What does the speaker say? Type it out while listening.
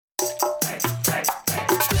And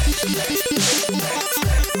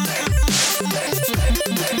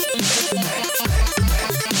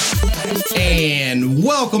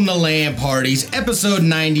welcome to LAN Parties, episode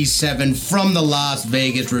 97 from the Las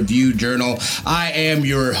Vegas Review Journal. I am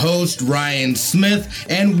your host, Ryan Smith,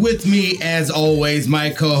 and with me, as always,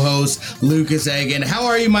 my co-host, Lucas Egan. How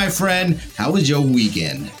are you, my friend? How was your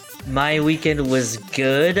weekend? My weekend was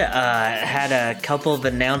good. Had a couple of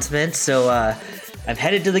announcements, so I'm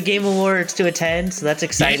headed to the Game Awards to attend, so that's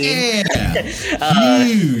exciting. Yeah,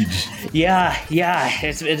 huge. Yeah,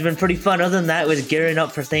 it's been pretty fun. Other than that, it was gearing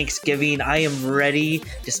up for Thanksgiving. I am ready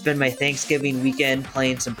to spend my Thanksgiving weekend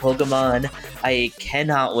playing some Pokemon. I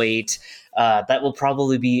cannot wait. That will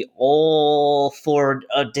probably be all 4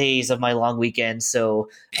 days of my long weekend. So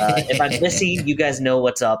if I'm missing, you guys know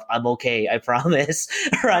what's up. I'm okay, I promise.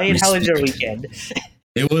 Ryan, how was your weekend?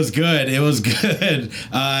 It was good.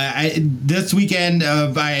 This weekend,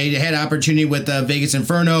 I had opportunity with Vegas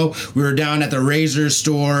Inferno. We were down at the Razer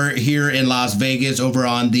store here in Las Vegas over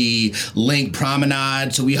on the Link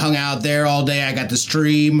Promenade. So we hung out there all day. I got to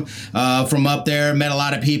stream from up there, met a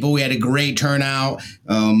lot of people. We had a great turnout.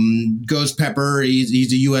 Ghost Pepper,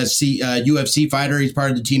 he's a UFC fighter. He's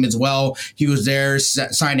part of the team as well. He was there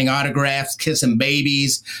signing autographs, kissing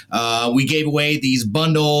babies. We gave away these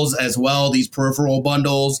bundles as well, these peripheral bundles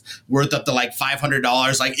worth up to like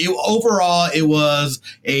 $500. Overall, it was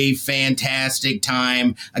a fantastic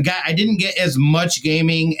time. I didn't get as much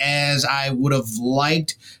gaming as I would have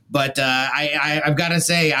liked, but I've got to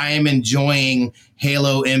say I am enjoying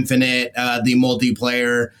Halo Infinite, the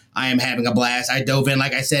multiplayer. I am having a blast. I dove in,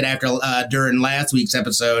 like I said, during last week's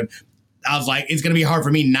episode. I was like, it's going to be hard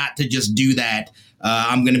for me not to just do that.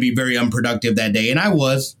 I'm going to be very unproductive that day. And I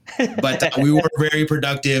was, but we were very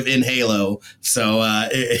productive in Halo. So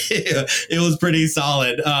it was pretty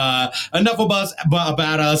solid. Enough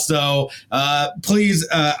about us. So please,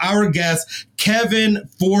 our guest, Kevin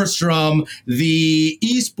Forsstrom, the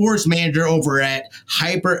esports manager over at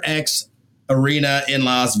HyperX Arena in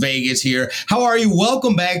Las Vegas here. How are you?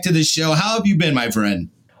 Welcome back to the show. How have you been, my friend?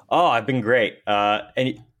 Oh, I've been great.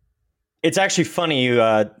 And it's actually funny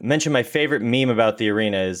you mentioned my favorite meme about the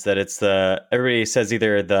arena is that it's everybody says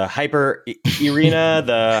either the Hyper Arena,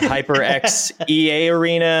 the HyperX EA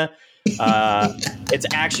Arena. It's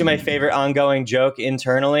actually my favorite ongoing joke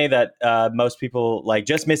internally that most people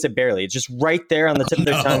just miss it barely. It's just right there on the tip of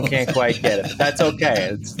their tongue, can't quite get it. But that's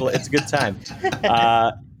okay. It's a good time.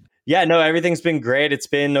 Yeah, no, everything's been great. It's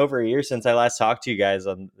been over a year since I last talked to you guys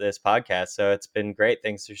on this podcast, so it's been great.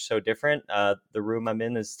 Things are so different. The room I'm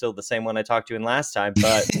in is still the same one I talked to in last time,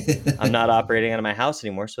 but I'm not operating out of my house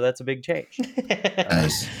anymore, so that's a big change.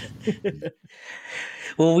 Nice.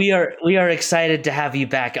 Well, we are excited to have you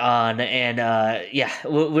back on, and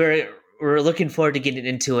we're looking forward to getting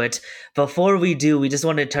into it. Before we do, we just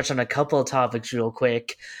wanted to touch on a couple of topics real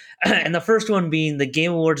quick. And the first one being the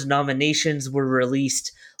Game Awards nominations were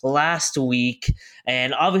released last week,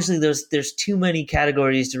 and obviously there's too many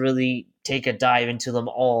categories to really take a dive into them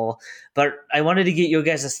all. But I wanted to get your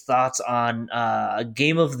guys' thoughts on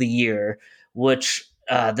Game of the Year, which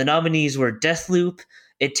the nominees were Deathloop,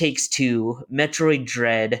 It Takes Two, Metroid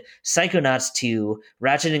Dread, Psychonauts 2,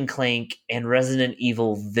 Ratchet & Clank, and Resident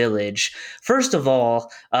Evil Village. First of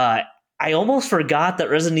all, I almost forgot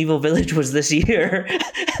that Resident Evil Village was this year.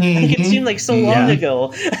 It seemed like so long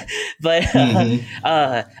ago. But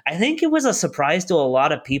I think it was a surprise to a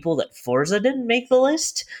lot of people that Forza didn't make the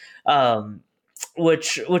list,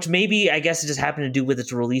 which maybe I guess it just happened to do with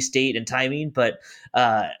its release date and timing. But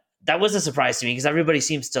that was a surprise to me because everybody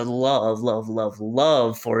seems to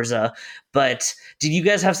love Forza. But did you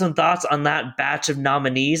guys have some thoughts on that batch of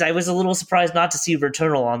nominees? I was a little surprised not to see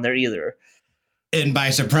Returnal on there either. And by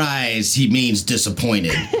surprise, he means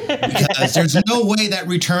disappointed. Because there's no way that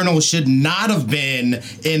Returnal should not have been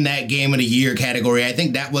in that Game of the Year category. I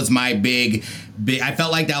think that was my big I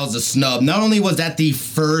felt like that was a snub. Not only was that the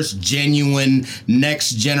first genuine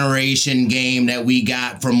next generation game that we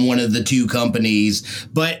got from one of the two companies,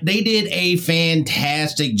 but they did a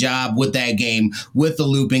fantastic job with that game, with the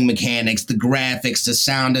looping mechanics, the graphics, the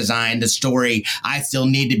sound design, the story. I still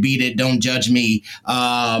need to beat it. Don't judge me.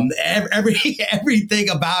 Everything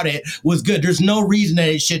about it was good. There's no reason that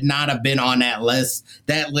it should not have been on that list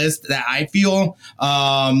that I feel.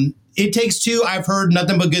 It Takes Two, I've heard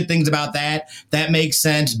nothing but good things about that. That makes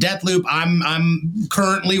sense. Deathloop, I'm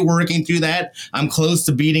currently working through that. I'm close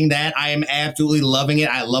to beating that. I am absolutely loving it.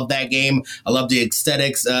 I love that game. I love the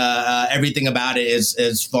aesthetics. Everything about it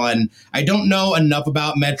is fun. I don't know enough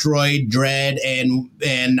about Metroid Dread,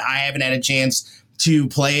 and I haven't had a chance to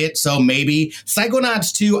play it, so maybe.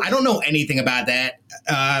 Psychonauts 2, I don't know anything about that.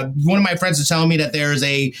 one of my friends was telling me that there's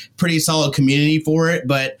a pretty solid community for it,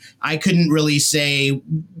 but I couldn't really say.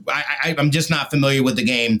 I'm just not familiar with the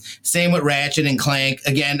game. Same with Ratchet and Clank.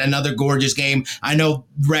 Again, another gorgeous game. I know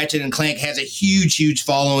Ratchet and Clank has a huge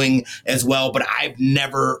following as well, but I've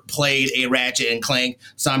never played a Ratchet and Clank,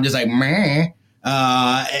 so I'm just like, meh.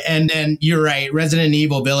 And then you're right, Resident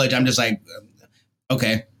Evil Village. I'm just like,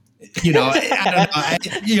 okay. I don't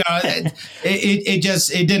know.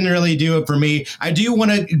 It didn't really do it for me. I do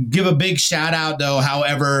want to give a big shout out, though,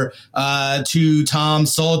 however, to Tom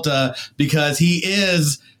Solta, because he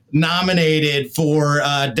is nominated for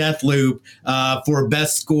Deathloop for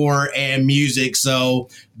best score and music. So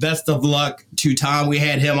best of luck to Tom. We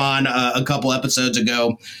had him on a couple episodes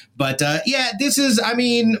ago, but this is. I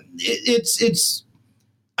mean, it's.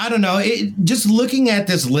 I don't know. Just looking at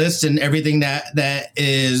this list and everything that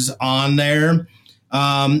is on there,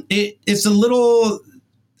 it's a little,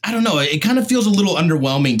 I don't know. It kind of feels a little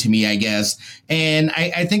underwhelming to me, I guess. And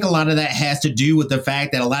I think a lot of that has to do with the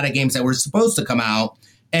fact that a lot of games that were supposed to come out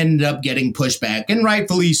ended up getting pushed back, and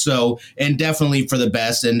rightfully so, and definitely for the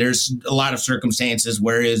best. And there's a lot of circumstances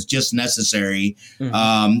where it's just necessary.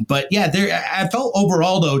 Mm-hmm. But yeah, I felt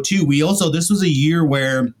overall, though, too, this was a year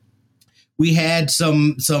where we had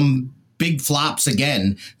some big flops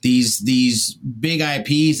again. These big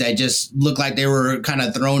IPs that just looked like they were kind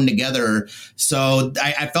of thrown together. So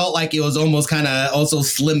I felt like it was almost kind of also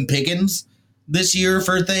slim pickings this year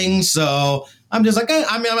for things. So I'm just like,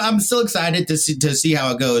 I'm still excited to see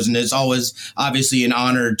how it goes, and it's always obviously an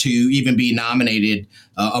honor to even be nominated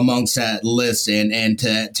amongst that list and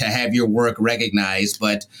to have your work recognized.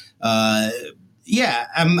 But yeah,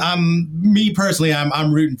 I'm me personally,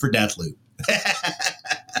 I'm rooting for Deathloop.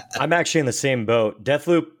 I'm actually in the same boat.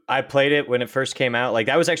 Deathloop, I played it when it first came out. Like,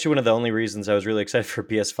 that was actually one of the only reasons I was really excited for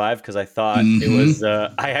PS5, because I thought it was,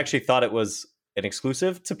 I actually thought it was an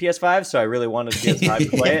exclusive to PS5, so I really wanted PS5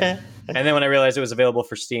 to play it. And then when I realized it was available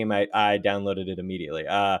for Steam, I downloaded it immediately.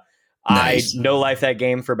 Nice. I no-life that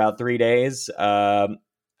game for about 3 days. I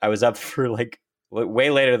was up for like way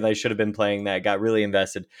later than I should have been playing that. Got really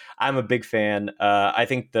invested. I'm a big fan. I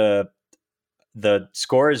think the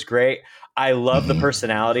score is great. I love the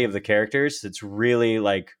personality of the characters. It's really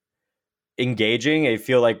like engaging. I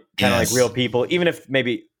feel like kind of like real people, even if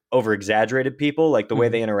maybe over exaggerated people, like the way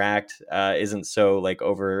they interact isn't so like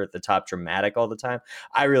over the top dramatic all the time.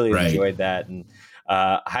 I really enjoyed that, and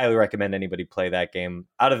highly recommend anybody play that game.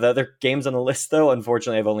 Out of the other games on the list, though,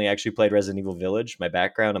 unfortunately, I've only actually played Resident Evil Village. My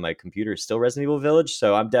background on my computer is still Resident Evil Village,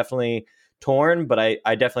 so I'm definitely torn, but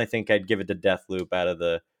I definitely think I'd give it to Deathloop out of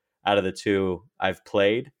the two I've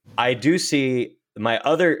played. I do see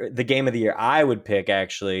the game of the year I would pick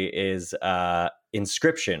actually is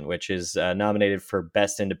Inscription, which is nominated for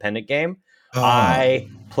Best Independent Game. Oh. I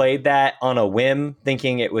played that on a whim,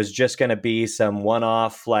 thinking it was just going to be some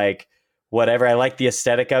one-off, like whatever. I liked the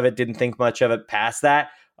aesthetic of it, didn't think much of it. Past that,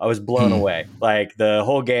 I was blown away. Like, the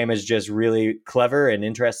whole game is just really clever and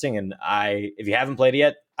interesting, and if you haven't played it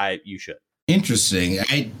yet, you should. Interesting.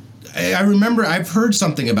 I remember I've heard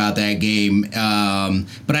something about that game,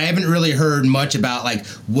 but I haven't really heard much about like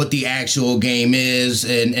what the actual game is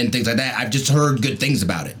and things like that. I've just heard good things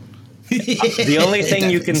about it. The only thing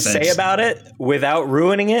you can say about it without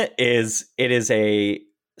ruining it is a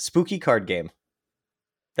spooky card game.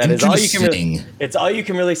 That is all you can it's all you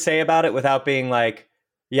can really say about it without being like,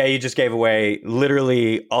 yeah, you just gave away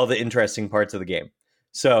literally all the interesting parts of the game.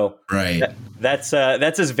 So that's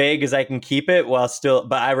as vague as I can keep it while still,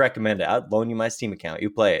 but I recommend it. I'll loan you my Steam account. You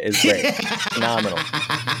play it. It's great. Phenomenal.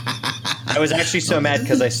 I was actually so mad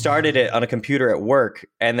because I started it on a computer at work,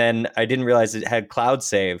 and then I didn't realize it had cloud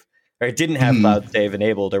save, or it didn't have cloud save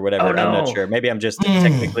enabled or whatever. Oh, no. I'm not sure. Maybe I'm just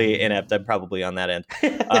technically inept. I'm probably on that end.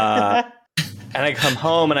 And I come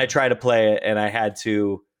home and I try to play it, and I had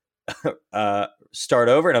to start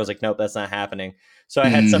over, and I was like, nope, that's not happening. So I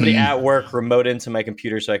had somebody at work remote into my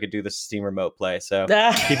computer so I could do the Steam remote play. So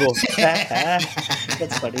people,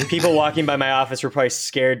 that's funny. People walking by my office were probably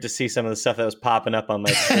scared to see some of the stuff that was popping up on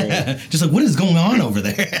my screen. Just like, what is going on over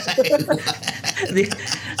there?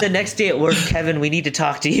 The next day at work, Kevin, we need to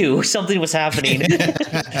talk to you. Something was happening.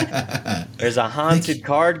 There's a haunted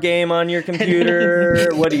card game on your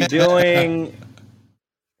computer. What are you doing?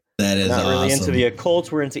 That is not really awesome. Into the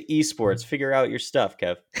occult. We're into esports. Figure out your stuff,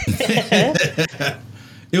 Kev.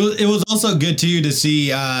 It was also good too to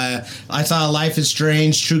see. I saw Life is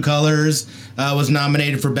Strange: True Colors was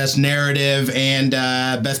nominated for Best Narrative and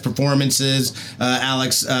Best Performances.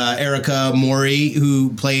 Erica Mori,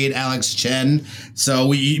 who played Alex Chen. So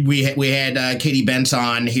we had Katie Bentz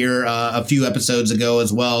on here a few episodes ago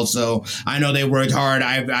as well. So I know they worked hard.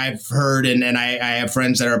 I've heard and I have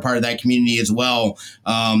friends that are part of that community as well.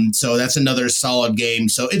 So that's another solid game.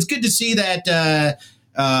 So it's good to see that.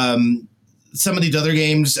 Some of these other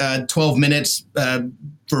games, 12 minutes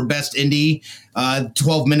for Best Indie.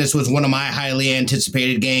 12 minutes was one of my highly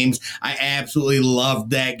anticipated games. I absolutely loved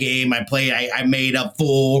that game. I made up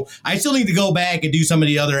full. I still need to go back and do some of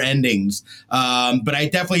the other endings. But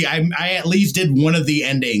I at least did one of the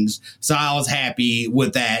endings. So I was happy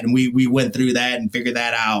with that. And we went through that and figured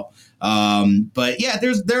that out. But yeah,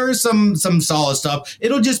 there is some solid stuff.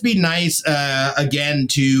 It'll just be nice, again,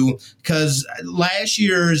 because last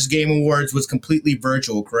year's Game Awards was completely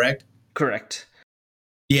virtual, correct? Correct.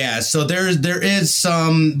 Yeah. So this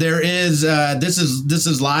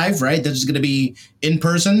is live, right? This is going to be in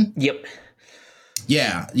person. Yep.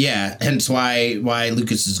 Yeah. Hence why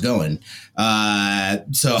Lucas is going.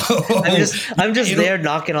 So I'm just there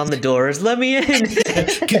knocking on the doors. Let me in.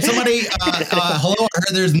 Can somebody? Hello. I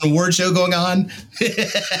heard there's an award show going on.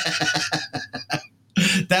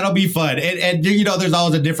 That'll be fun. And there's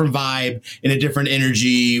always a different vibe and a different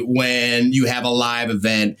energy when you have a live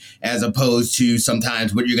event as opposed to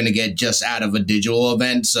sometimes what you're going to get just out of a digital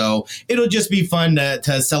event. So it'll just be fun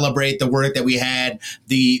to celebrate the work that we had,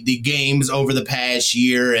 the games over the past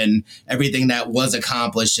year and everything that was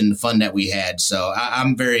accomplished and the fun that we had. So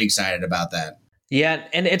I'm very excited about that. Yeah.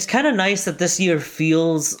 And it's kind of nice that this year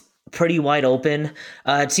feels pretty wide open.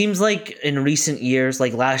 It seems like in recent years,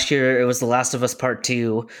 like last year, it was The Last of Us Part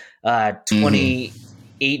 2.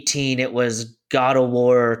 2018, it was God of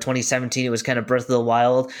War. 2017, it was kind of Breath of the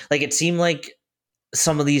Wild. Like it seemed like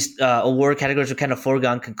some of these award categories were kind of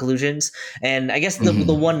foregone conclusions. And I guess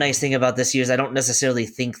the one nice thing about this year is I don't necessarily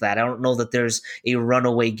think that. I don't know that there's a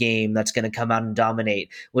runaway game that's going to come out and dominate,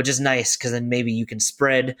 which is nice because then maybe you can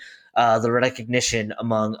spread the recognition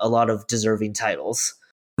among a lot of deserving titles.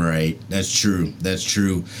 Right. That's true.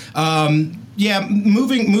 Yeah.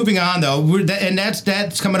 Moving on though.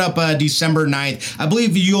 That's coming up December 9th. I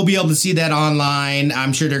believe you'll be able to see that online.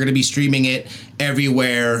 I'm sure they're going to be streaming it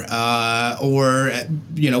everywhere. Or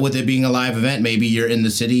with it being a live event, maybe you're in the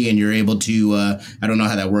city and you're able to, I don't know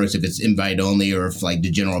how that works, if it's invite only or if like the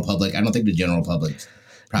general public. I don't think the general public.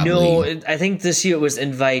 Probably. No, I think this year it was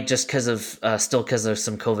invite just because of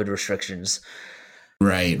some COVID restrictions.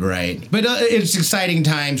 Right. But it's exciting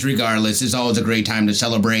times regardless. It's always a great time to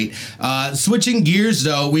celebrate. Switching gears,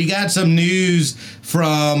 though, we got some news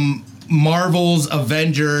from Marvel's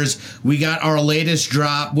Avengers. We got our latest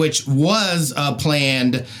drop, which was a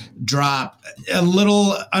planned drop. A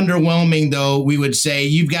little underwhelming, though, we would say.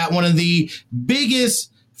 You've got one of the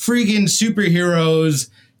biggest freaking superheroes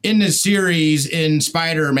in the series in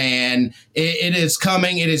Spider-Man. It is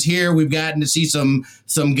coming. It is here. We've gotten to see some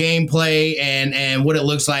gameplay and what it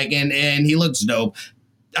looks like. And he looks dope.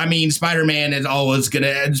 I mean, Spider-Man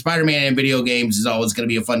in video games is always going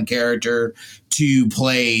to be a fun character to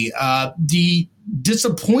play. The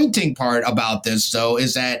disappointing part about this, though,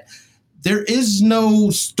 is that there is no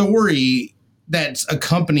story that's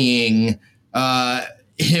accompanying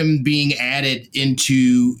him being added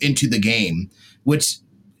into the game, which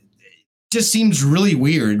just seems really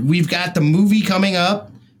weird. We've got the movie coming up.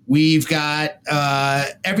 We've got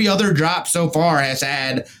every other drop so far has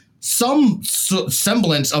had some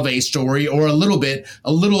semblance of a story or a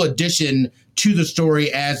little addition to the story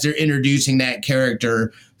as they're introducing that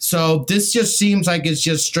character. So this just seems like it's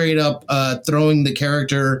just straight up throwing the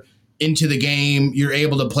character into the game. You're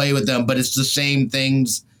able to play with them, but it's the same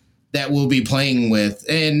things that we'll be playing with.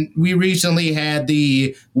 And we recently had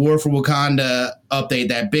the War for Wakanda update,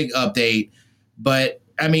 that big update. But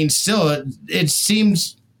I mean, still, it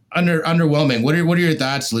seems underwhelming. What are your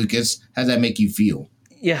thoughts, Lucas? How does that make you feel?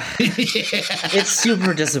 Yeah, it's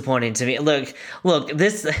super disappointing to me. Look,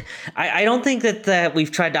 this, I don't think that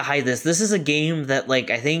we've tried to hide this. This is a game that,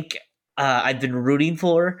 like, I think I've been rooting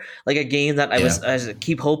for, like a game that I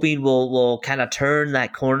keep hoping will kind of turn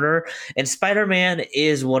that corner. And Spider-Man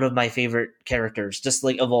is one of my favorite characters, just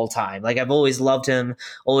like of all time. Like I've always loved him,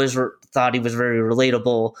 always thought he was very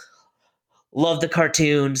relatable. Love the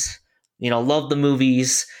cartoons, love the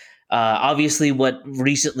movies. Obviously, what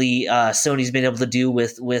recently Sony's been able to do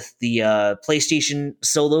with the PlayStation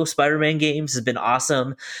solo Spider-Man games has been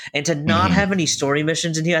awesome, and to not have any story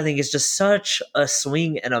missions in here, I think is just such a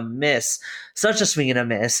swing and a miss. Such a swing and a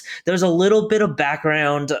miss. There's a little bit of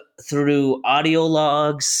background through audio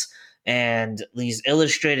logs and these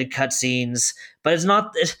illustrated cutscenes, but it's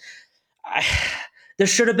not. There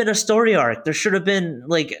should have been a story arc. There should have been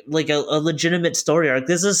like a legitimate story arc.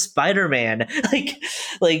 This is Spider-Man.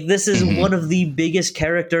 Like this is one of the biggest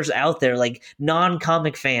characters out there. Like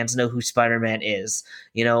non-comic fans know who Spider-Man is.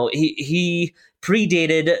 You know, he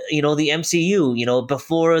predated, you know, the MCU. You know,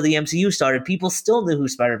 before the MCU started, people still knew who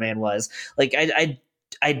Spider-Man was. Like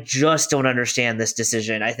I just don't understand this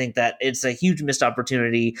decision. I think that it's a huge missed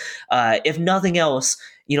opportunity. If nothing else,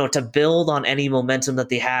 you know, to build on any momentum that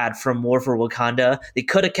they had from War for Wakanda, they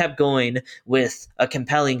could have kept going with a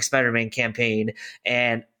compelling Spider-Man campaign.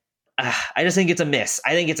 And I just think it's a miss.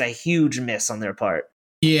 I think it's a huge miss on their part.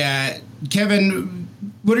 Yeah. Kevin,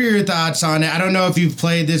 what are your thoughts on it? I don't know if you've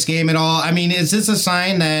played this game at all. I mean, is this a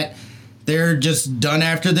sign that they're just done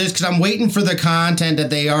after this? Because I'm waiting for the content that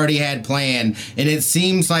they already had planned, and it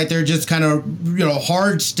seems like they're just kind of, you know,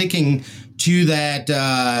 hard sticking to that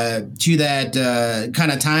kind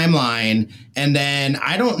of timeline, and then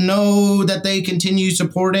I don't know that they continue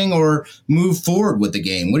supporting or move forward with the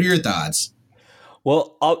game. What are your thoughts?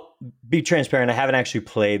 Well, I'll be transparent. I haven't actually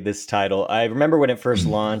played this title. I remember when it first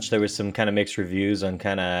launched, there was some kind of mixed reviews on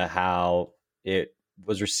kind of how it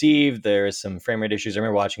was received. There is some frame rate issues. I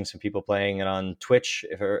remember watching some people playing it on Twitch,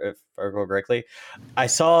 if I recall correctly. I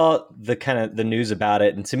saw the news about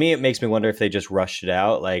it, and to me, it makes me wonder if they just rushed it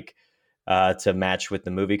out, like to match with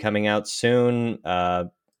the movie coming out soon.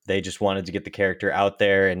 They just wanted to get the character out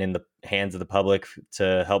there and in the hands of the public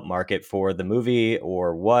to help market for the movie,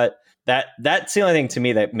 or what. That's the only thing to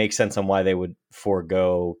me that makes sense on why they would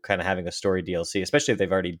forego kind of having a story DLC, especially if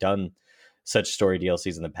they've already done such story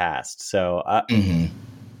DLCs in the past. So I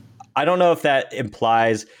don't know if that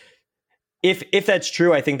implies, if that's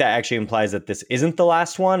true, I think that actually implies that this isn't the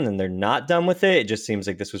last one and they're not done with it. It just seems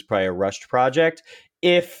like this was probably a rushed project.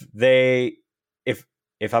 If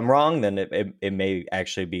I'm wrong, then it may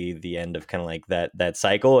actually be the end of kind of like that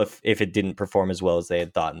cycle if it didn't perform as well as they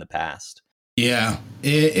had thought in the past. Yeah,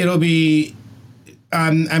 it'll be.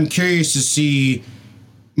 I'm curious to see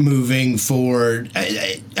moving forward.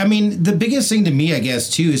 I mean, the biggest thing to me, I guess,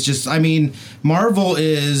 too, is just, I mean, Marvel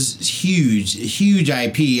is huge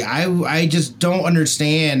IP. I just don't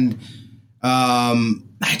understand.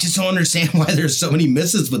 I just don't understand why there's so many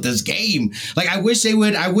misses with this game. Like, I wish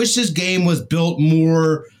this game was built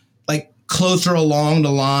more like closer along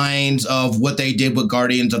the lines of what they did with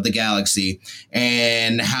Guardians of the Galaxy,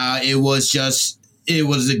 and how it was a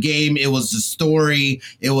game, it was a story,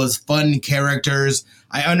 it was fun characters.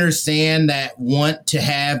 I understand that want to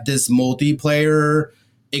have this multiplayer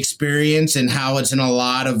experience and how it's in a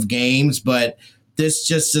lot of games, but this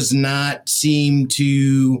just does not seem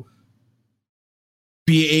to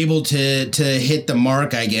be able to hit the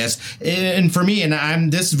mark, I guess. And for me,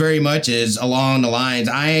 and this very much is along the lines,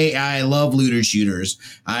 I love looter shooters.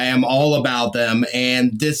 I am all about them,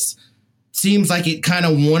 and this seems like it kind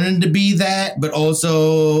of wanted to be that, but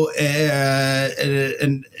also I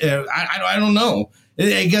don't know.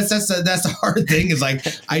 I guess that's the hard thing, is like,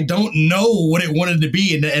 I don't know what it wanted to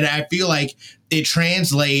be, and I feel like it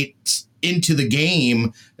translates into the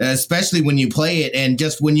game, especially when you play it. And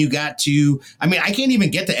just when you got to, I mean, I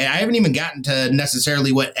haven't even gotten to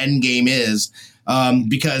necessarily what Endgame is,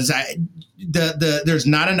 because there's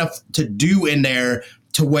not enough to do in there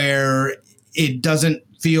to where it doesn't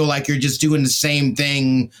feel like you're just doing the same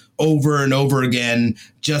thing over and over again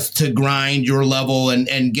just to grind your level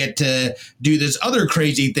and get to do this other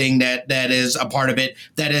crazy thing that is a part of it,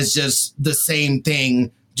 that is just the same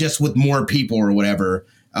thing, just with more people or whatever.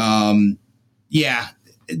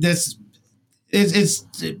 This is,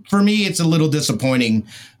 for me, it's a little disappointing,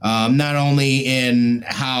 not only in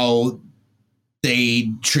how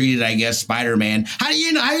they treated, I guess, Spider-Man. How are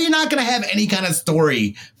you not going to have any kind of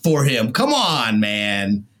story for him? Come on,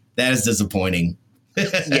 man. That is disappointing.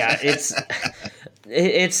 Yeah, it's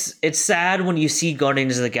sad when you see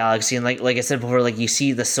Guardians of the Galaxy, and like I said before, like you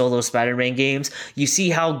see the solo Spider-Man games, you see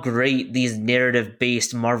how great these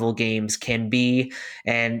narrative-based Marvel games can be,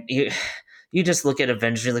 and you just look at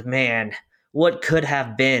Avengers, you're like, man, what could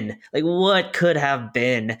have been? Like, what could have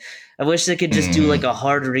been? I wish they could just do like a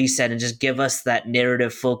hard reset and just give us that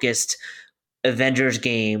narrative-focused Avengers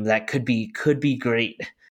game that could be great.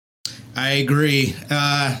 I agree.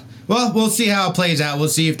 Well, we'll see how it plays out. We'll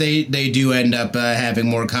see if they do end up having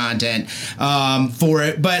more content for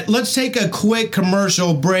it. But let's take a quick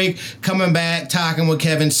commercial break. Coming back, talking with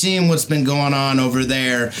Kevin, seeing what's been going on over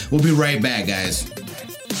there. We'll be right back, guys.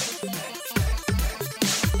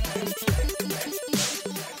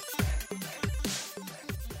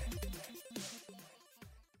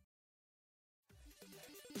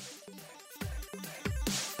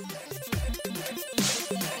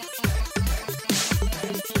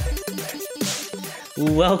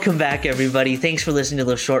 Welcome back, everybody. Thanks for listening to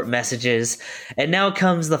those short messages. And now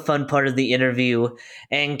comes the fun part of the interview.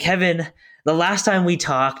 And Kevin, the last time we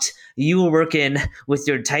talked, you were working with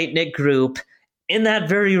your tight-knit group in that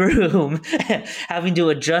very room, having to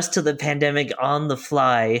adjust to the pandemic on the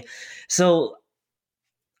fly. So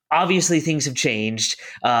obviously things have changed,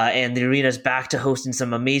 and the arena's back to hosting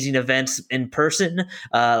some amazing events in person.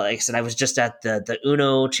 Like I said, I was just at the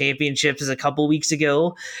Uno Championships a couple weeks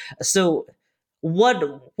ago. So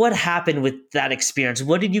what happened with that experience?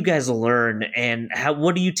 What did you guys learn, and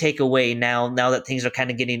what do you take away now that things are kind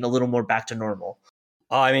of getting a little more back to normal?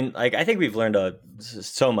 Oh, I mean, like, I think we've learned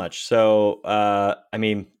so much. So, I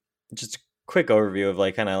mean, just a quick overview of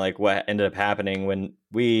like kind of like what ended up happening when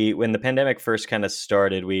the pandemic first kind of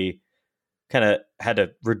started. We kind of had to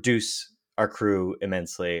reduce our crew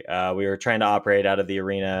immensely. We were trying to operate out of the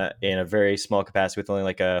arena in a very small capacity with only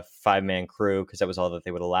like a 5-man crew, because that was all that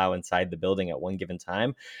they would allow inside the building at one given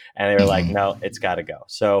time. And they were like, no, it's got to go.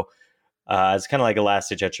 So it's kind of like a last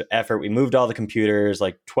ditch effort. We moved all the computers,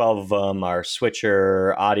 like 12 of them, our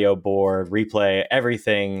switcher, audio board, replay,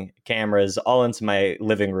 everything, cameras, all into my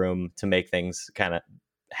living room to make things kind of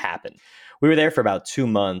happen. We were there for about 2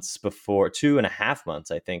 months before, 2.5 months,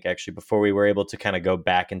 I think, actually, before we were able to kind of go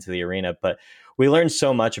back into the arena. But we learned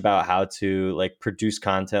so much about how to like produce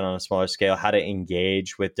content on a smaller scale, how to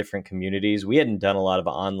engage with different communities. We hadn't done a lot of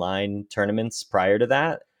online tournaments prior to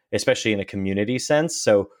that, especially in a community sense.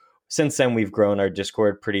 So since then, we've grown our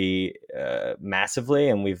Discord pretty massively,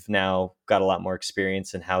 and we've now got a lot more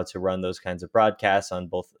experience in how to run those kinds of broadcasts on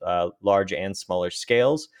both large and smaller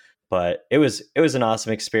scales. But it was an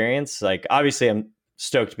awesome experience. Like, obviously, I'm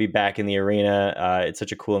stoked to be back in the arena. It's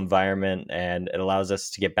such a cool environment, and it allows us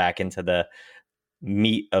to get back into the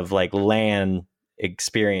meat of like LAN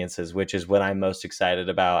experiences, which is what I'm most excited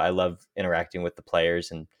about. I love interacting with the players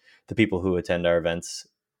and the people who attend our events.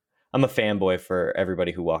 I'm a fanboy for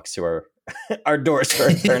everybody who walks through our doors for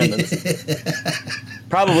our tournaments.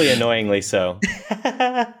 Probably annoyingly so.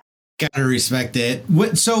 Gotta respect it.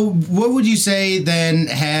 So what would you say then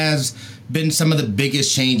has been some of the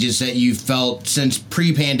biggest changes that you felt since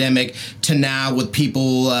pre-pandemic to now, with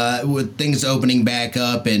people, with things opening back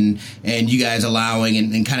up and you guys allowing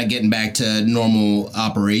and kind of getting back to normal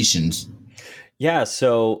operations? Yeah.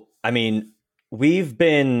 So, I mean, we've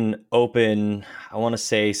been open, I want to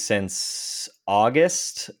say, since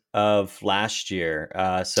August of last year.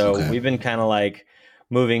 We've been kind of like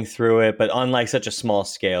moving through it, but on like such a small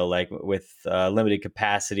scale, like with limited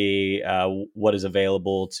capacity, what is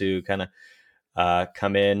available to kind of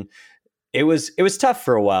come in. It was tough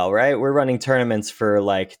for a while, right? We're running tournaments for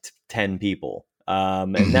like 10 people.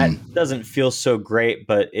 And that doesn't feel so great,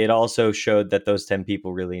 but it also showed that those 10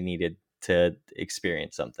 people really needed to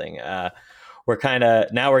experience something.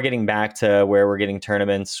 We're getting back to where we're getting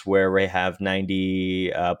tournaments where we have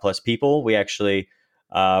 90 plus people. We actually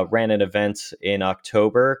ran an event in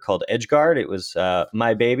October called Edgeguard. It was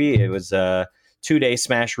my baby. It was a 2-day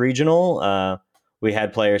Smash regional. We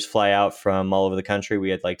had players fly out from all over the country.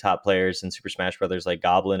 We had like top players in Super Smash Brothers like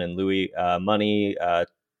Goblin and Louis Money,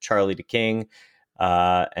 Charlie the King,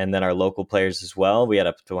 and then our local players as well. We had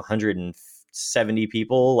up to 170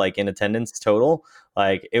 people like in attendance total.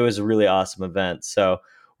 Like, it was a really awesome event. So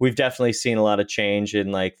we've definitely seen a lot of change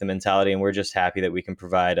in like the mentality, and we're just happy that we can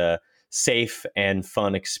provide a safe and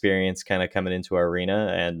fun experience kind of coming into our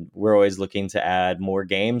arena. And we're always looking to add more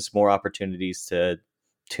games, more opportunities to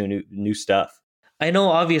new stuff. I know,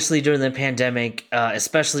 obviously, during the pandemic,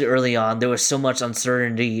 especially early on, there was so much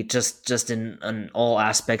uncertainty just in all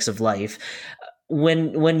aspects of life.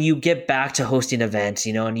 When you get back to hosting events,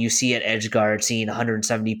 and you see at Edgeguard, seeing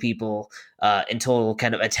 170 people in total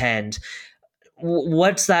kind of attend,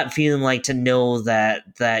 what's that feeling like to know that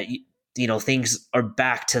things are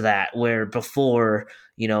back to that, where before,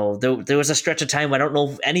 there was a stretch of time, I don't know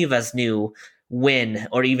if any of us knew when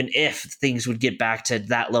or even if things would get back to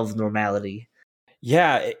that level of normality.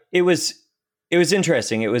 Yeah, it was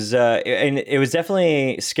interesting. It was and it was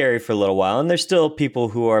definitely scary for a little while. And there's still people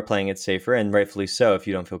who are playing it safer, and rightfully so. If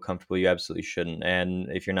you don't feel comfortable, you absolutely shouldn't. And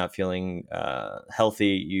if you're not feeling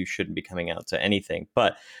healthy, you shouldn't be coming out to anything.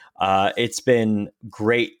 But it's been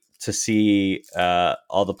great to see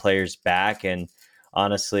all the players back. And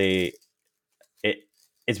honestly,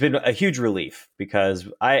 it's been a huge relief because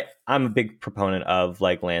I'm a big proponent of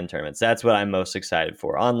like LAN tournaments. That's what I'm most excited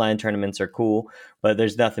for. Online tournaments are cool, but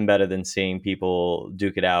there's nothing better than seeing people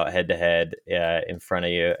duke it out head to head in front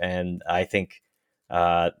of you. And I think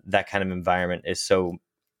that kind of environment is so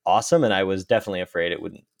awesome. And I was definitely afraid it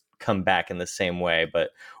wouldn't come back in the same way,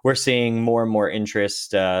 but we're seeing more and more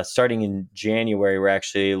interest. Starting in January, we're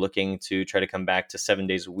actually looking to try to come back to 7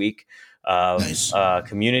 days a week of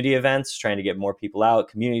community events, trying to get more people out,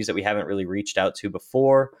 communities that we haven't really reached out to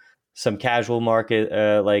before, some casual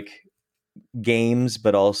market like games,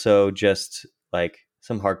 but also just like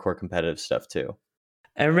some hardcore competitive stuff too.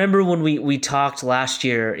 I remember when we talked last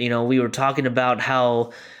year, we were talking about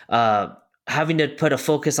how having to put a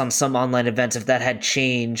focus on some online events, if that had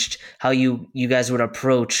changed how you guys would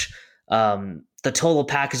approach the total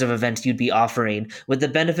package of events you'd be offering. With the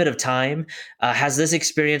benefit of time, has this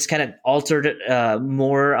experience kind of altered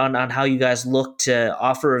more on how you guys look to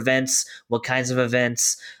offer events, what kinds of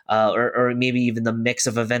events, or maybe even the mix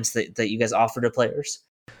of events that you guys offer to players?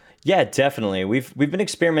 Yeah, definitely. We've been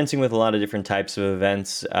experimenting with a lot of different types of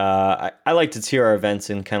events. I like to tier our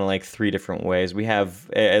events in kind of like 3 different ways. We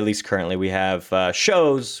have, at least currently, we have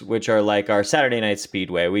shows, which are like our Saturday Night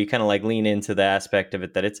Speedway. We kind of like lean into the aspect of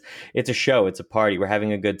it that it's a show, it's a party. We're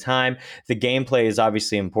having a good time. The gameplay is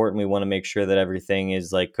obviously important. We want to make sure that everything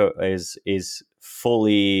is like is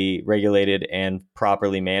fully regulated and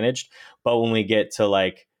properly managed. But when we get to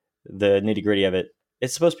like the nitty gritty of it,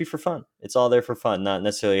 it's supposed to be for fun. It's all there for fun, not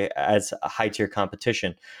necessarily as a high tier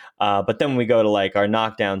competition. But then when we go to like our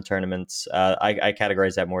knockdown tournaments, I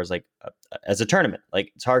categorize that more as like as a tournament.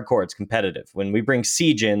 Like it's hardcore, it's competitive. When we bring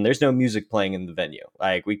Siege in, there's no music playing in the venue.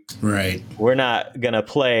 Like we're not gonna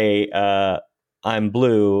play I'm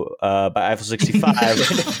Blue by Eiffel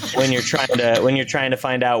 65 when you're trying to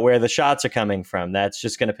find out where the shots are coming from. That's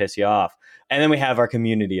just gonna piss you off. And then we have our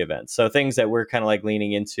community events. So things that we're kind of like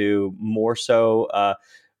leaning into more so.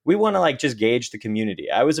 We want to like just gauge the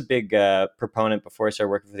community. I was a big proponent before I started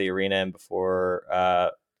working for the arena and before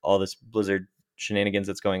all this Blizzard shenanigans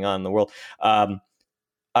that's going on in the world. I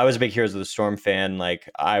was a big Heroes of the Storm fan. Like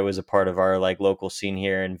I was a part of our like local scene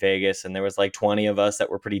here in Vegas, and there was like 20 of us that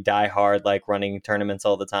were pretty diehard, like running tournaments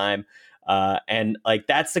all the time. And like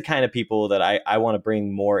that's the kind of people that I want to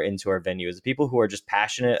bring more into our venue, is people who are just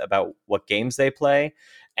passionate about what games they play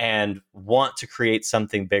and want to create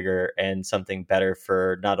something bigger and something better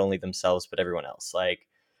for not only themselves but everyone else. Like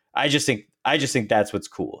I just think that's what's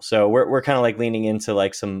cool. So we're kind of like leaning into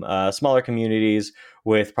like some smaller communities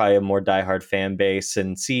with probably a more diehard fan base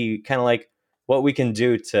and see kind of like what we can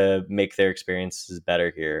do to make their experiences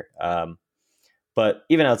better here. But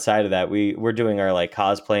even outside of that, we're doing our like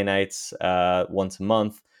cosplay nights once a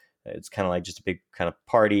month. It's kind of like just a big kind of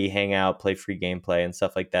party, hang out, play free gameplay and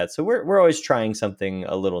stuff like that. So we're always trying something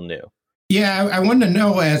a little new. Yeah, I wanted to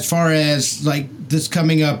know, as far as like this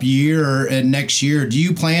coming up year and next year, do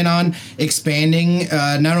you plan on expanding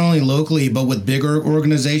not only locally but with bigger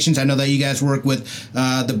organizations? I know that you guys work with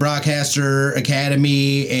the Broadcaster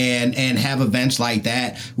Academy and have events like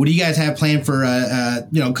that. What do you guys have planned for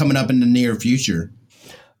coming up in the near future?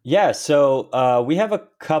 Yeah, so we have a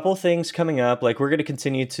couple things coming up. Like we're going to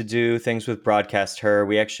continue to do things with Broadcast Her.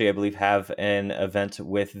 We actually, I believe, have an event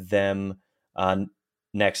with them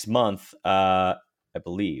next month. I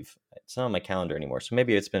believe it's not on my calendar anymore, so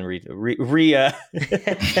maybe it's been relocated.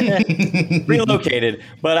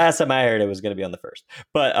 But last time I heard, it was going to be on the 1st.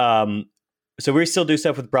 But so we still do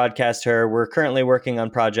stuff with Broadcast Her. We're currently working on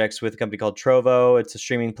projects with a company called Trovo. It's a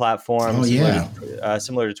streaming platform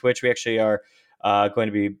similar to Twitch. We actually are going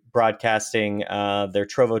to be broadcasting their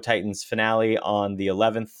Trovo Titans finale on the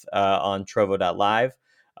 11th on Trovo.live.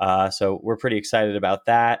 So we're pretty excited about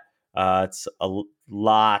that. It's a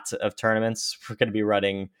lot of tournaments. We're going to be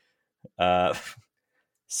running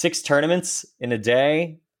 6 tournaments in a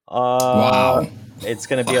day. Wow. It's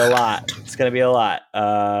going to be a lot.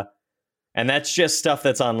 And that's just stuff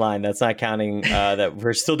that's online. That's not counting that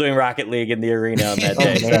we're still doing Rocket League in the arena on that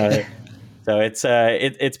day. So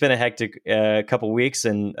it's been a hectic couple weeks,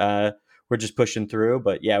 and we're just pushing through.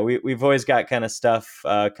 But yeah, we've always got kind of stuff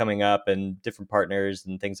coming up and different partners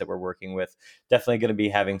and things that we're working with. Definitely going to be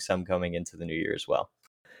having some coming into the new year as well.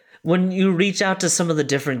 When you reach out to some of the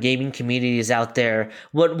different gaming communities out there,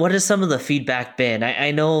 what has some of the feedback been?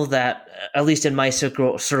 I know that at least in my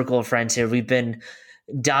circle of friends here, we've been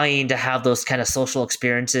dying to have those kind of social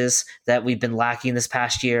experiences that we've been lacking this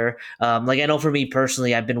past year. Like I know for me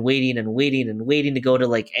personally, I've been waiting to go to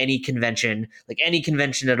like any convention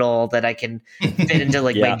at all that I can fit into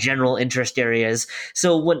like my general interest areas.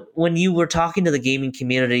 So when you were talking to the gaming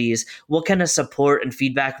communities, what kind of support and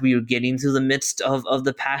feedback were you getting through the midst of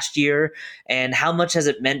the past year, and how much has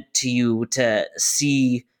it meant to you to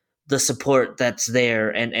see the support that's there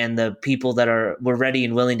and the people that were ready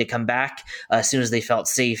and willing to come back as soon as they felt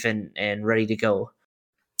safe and ready to go?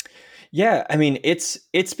 Yeah, I mean, it's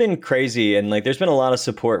been crazy, and like there's been a lot of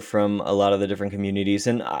support from a lot of the different communities,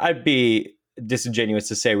 and I'd be disingenuous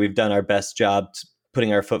to say we've done our best job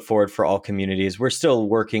putting our foot forward for all communities. We're still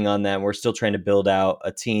working on that. We're still trying to build out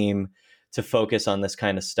a team to focus on this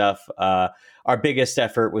kind of stuff. Our biggest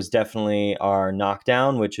effort was definitely our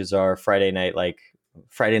Knockdown, which is our Friday night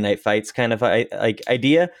fights kind of like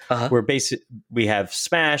idea. We're we have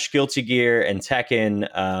Smash, Guilty Gear, and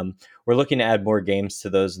Tekken. We're looking to add more games to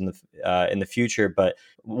those in the future, but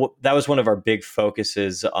that was one of our big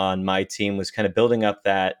focuses on my team, was kind of building up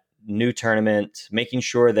that new tournament, making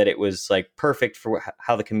sure that it was like perfect for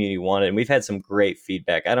how the community wanted. And we've had some great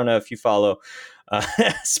feedback. I don't know if you follow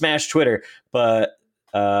Smash Twitter, but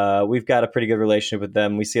we've got a pretty good relationship with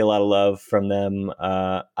them. We see a lot of love from them.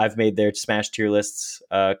 I've made their Smash tier lists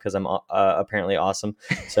because I'm apparently awesome.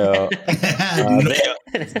 So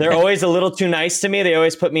they're always a little too nice to me. They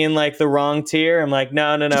always put me in like the wrong tier. I'm like,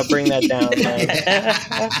 no, bring that down.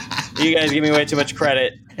 Like, you guys give me way too much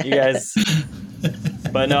credit. You guys.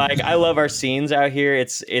 But no, I love our scenes out here.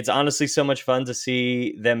 It's honestly so much fun to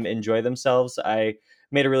see them enjoy themselves. I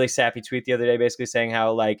made a really sappy tweet the other day, basically saying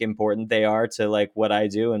how like important they are to like what I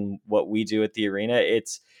do and what we do at the arena.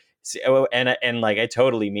 And like I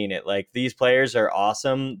totally mean it. Like these players are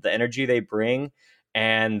awesome. The energy they bring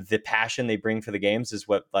and the passion they bring for the games is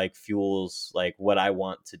what like fuels like what I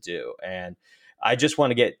want to do. And I just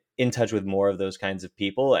want to get in touch with more of those kinds of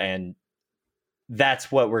people, and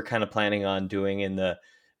that's what we're kind of planning on doing in the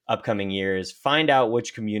upcoming years. Find out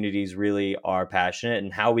which communities really are passionate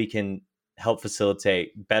and how we can help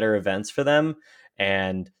facilitate better events for them,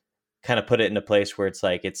 and kind of put it in a place where it's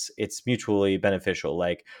like it's mutually beneficial.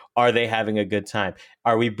 Like, are they having a good time?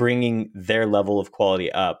 Are we bringing their level of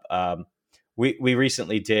quality up? We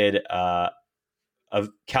recently did a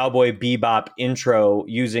Cowboy Bebop intro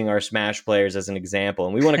using our Smash players as an example,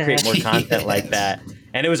 and we want to create more content like that.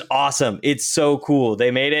 And it was awesome. It's so cool. They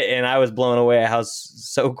made it, and I was blown away at how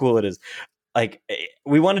so cool it is. Like,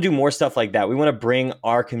 we want to do more stuff like that. We want to bring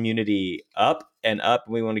our community up and up.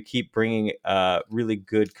 We want to keep bringing really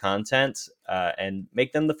good content and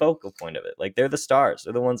make them the focal point of it. Like, they're the stars.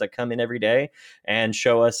 They're the ones that come in every day and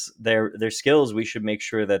show us their skills. We should make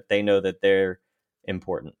sure that they know that they're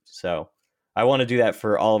important. So I want to do that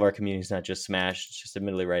for all of our communities, not just Smash. It's just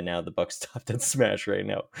admittedly right now the buck stopped at Smash right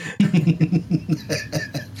now.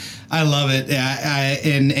 I love it.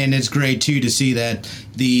 And it's great too to see that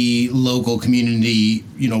the local community,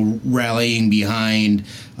 rallying behind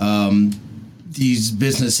these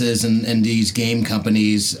businesses and these game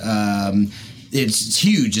companies. It's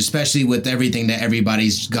huge, especially with everything that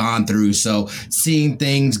everybody's gone through. So seeing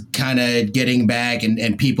things kind of getting back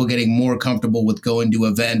and people getting more comfortable with going to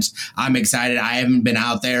events, I'm excited. I haven't been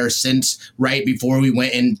out there since right before we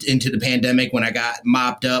went into the pandemic, when I got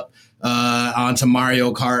mopped up onto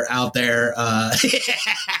Mario Kart out there.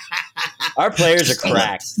 Our players are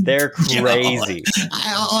cracked. They're crazy.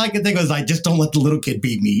 All I could think was like, just don't let the little kid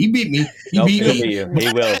beat me. He beat me. He'll beat you.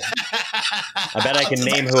 He will. I bet I can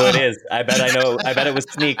name who it is. I bet I know. I bet it was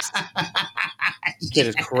Sneaks. This kid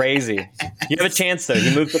is crazy. You have a chance though.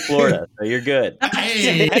 He moved to Florida, so you're good.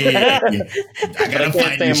 Hey, I can't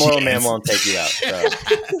say a mortal man won't take you out.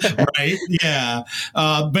 So. Right? Yeah.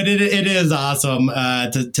 But it is awesome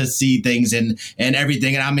to see things and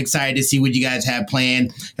everything, and I'm excited to see what you guys have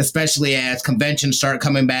planned, especially as conventions start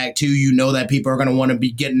coming back too. That people are going to want to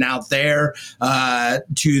be getting out there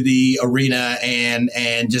to the arena and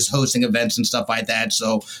just hosting events and stuff like that.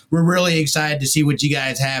 So we're really excited to see what you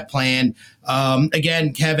guys have planned.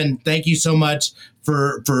 Again, Kevin, thank you so much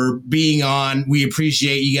for being on. We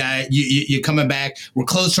appreciate you guys, you coming back. We're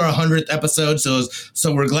close to our 100th episode,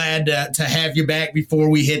 so we're glad to have you back before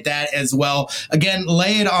we hit that as well. Again,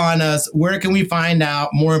 lay it on us. Where can we find out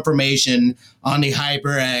more information on the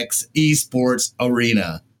HyperX Esports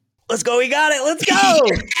Arena? Let's go. We got it. Let's go.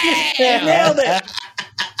 Nailed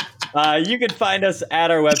it. You can find us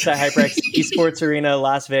at our website, HyperX Esports Arena,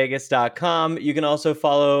 LasVegas.com. You can also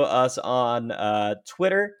follow us on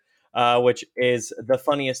Twitter, which is the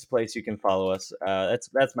funniest place you can follow us.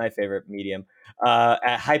 That's my favorite medium,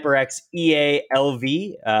 at HyperX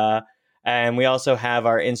EALV. And we also have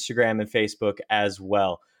our Instagram and Facebook as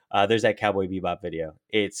well. There's that Cowboy Bebop video.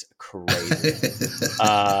 It's crazy.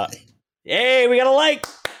 Hey, we got a like.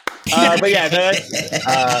 But yeah,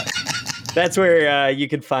 that's where you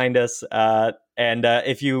can find us. And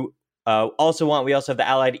if you also want, we also have the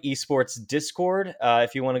Allied Esports Discord.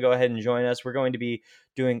 If you want to go ahead and join us, we're going to be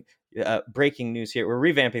doing breaking news here. We're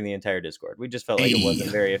revamping the entire Discord. We just felt like it wasn't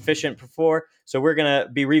very efficient before. So we're going to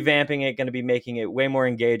be revamping it, going to be making it way more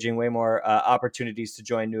engaging, way more opportunities to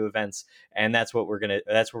join new events. And that's what we're going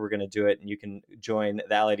to do it. And you can join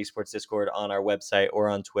the Allied Esports Discord on our website or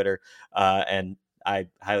on Twitter. And I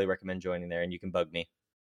highly recommend joining there, and you can bug me.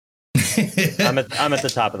 I'm at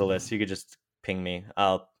the top of the list. You could just ping me.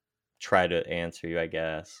 I'll try to answer you, I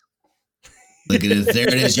guess. Look at this. There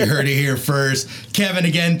it is. You heard it here first. Kevin,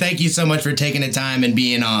 again, thank you so much for taking the time and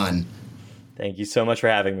being on. Thank you so much for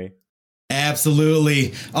having me.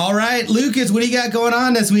 Absolutely. All right, Lucas, what do you got going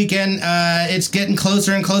on this weekend? It's getting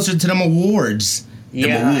closer and closer to them awards.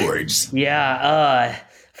 Yeah.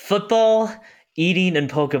 Football, eating, and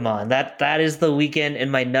Pokemon. That is the weekend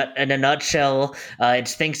in a nutshell.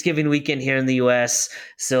 It's Thanksgiving weekend here in the U.S.,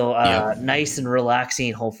 so nice and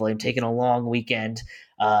relaxing. Hopefully, I'm taking a long weekend,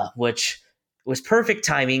 which was perfect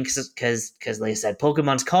timing because like I said,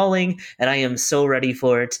 Pokemon's calling, and I am so ready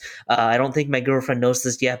for it. I don't think my girlfriend knows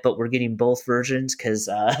this yet, but we're getting both versions because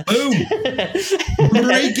boom,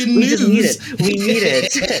 breaking news. We need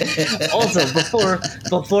it. Also,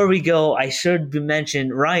 before we go, I should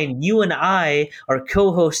mention, Ryan, you and I are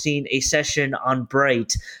co-hosting a session on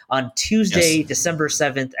Bright on Tuesday, December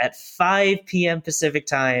 7th at 5 p.m. Pacific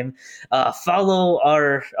time. Follow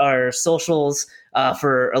our socials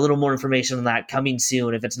for a little more information on that coming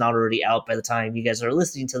soon, if it's not already out by the time you guys are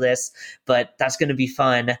listening to this. But that's going to be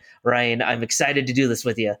fun, Ryan. I'm excited to do this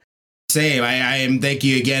with you. Same. I am. Thank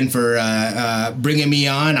you again for bringing me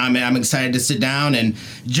on. I'm excited to sit down and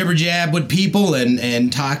jibber jab with people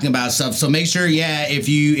and talking about stuff. So make sure, if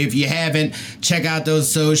you haven't, check out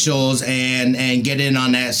those socials and get in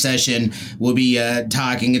on that session. We'll be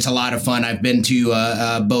talking. It's a lot of fun. I've been to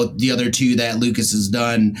both the other two that Lucas has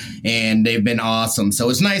done, and they've been awesome. So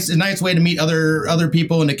it's nice. A nice way to meet other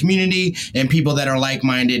people in the community and people that are like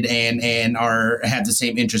minded and have the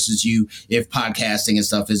same interests as you. If podcasting and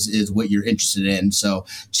stuff is what you're interested in, so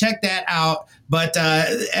check that out. But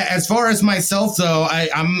as far as myself, though,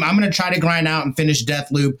 I'm going to try to grind out and finish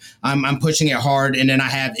Deathloop. I'm pushing it hard, and then I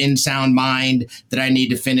have In Sound Mind that I need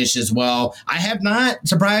to finish as well. I have not,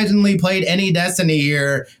 surprisingly, played any Destiny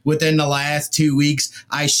here within the last 2 weeks.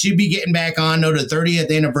 I should be getting back on. No, the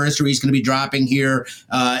 30th anniversary is going to be dropping here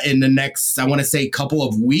in the next, I want to say, couple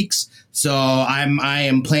of weeks. So I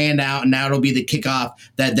am planned out, and that'll be the kickoff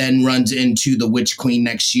that then runs into the Witch Queen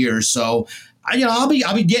next year. So I'll be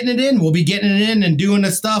getting it in. We'll be getting it in and doing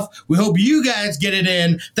the stuff. We hope you guys get it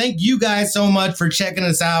in. Thank you guys so much for checking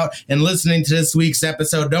us out and listening to this week's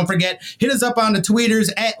episode. Don't forget, hit us up on the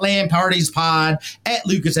tweeters at LandPartiesPod, at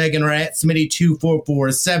Lucas Eggen, or at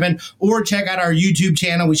Smitty2447, or check out our YouTube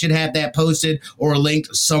channel. We should have that posted or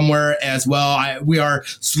linked somewhere as well. We are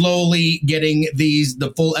slowly getting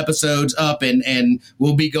the full episodes up, and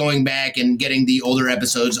we'll be going back and getting the older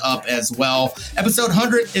episodes up as well. Episode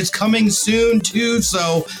 100 is coming soon too,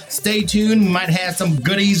 so stay tuned. We might have some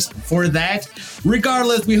goodies for that.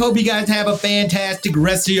 Regardless, we hope you guys have a fantastic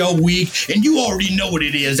rest of your week, and you already know what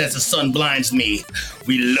it is as the sun blinds me.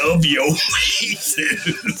 We love your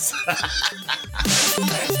faces.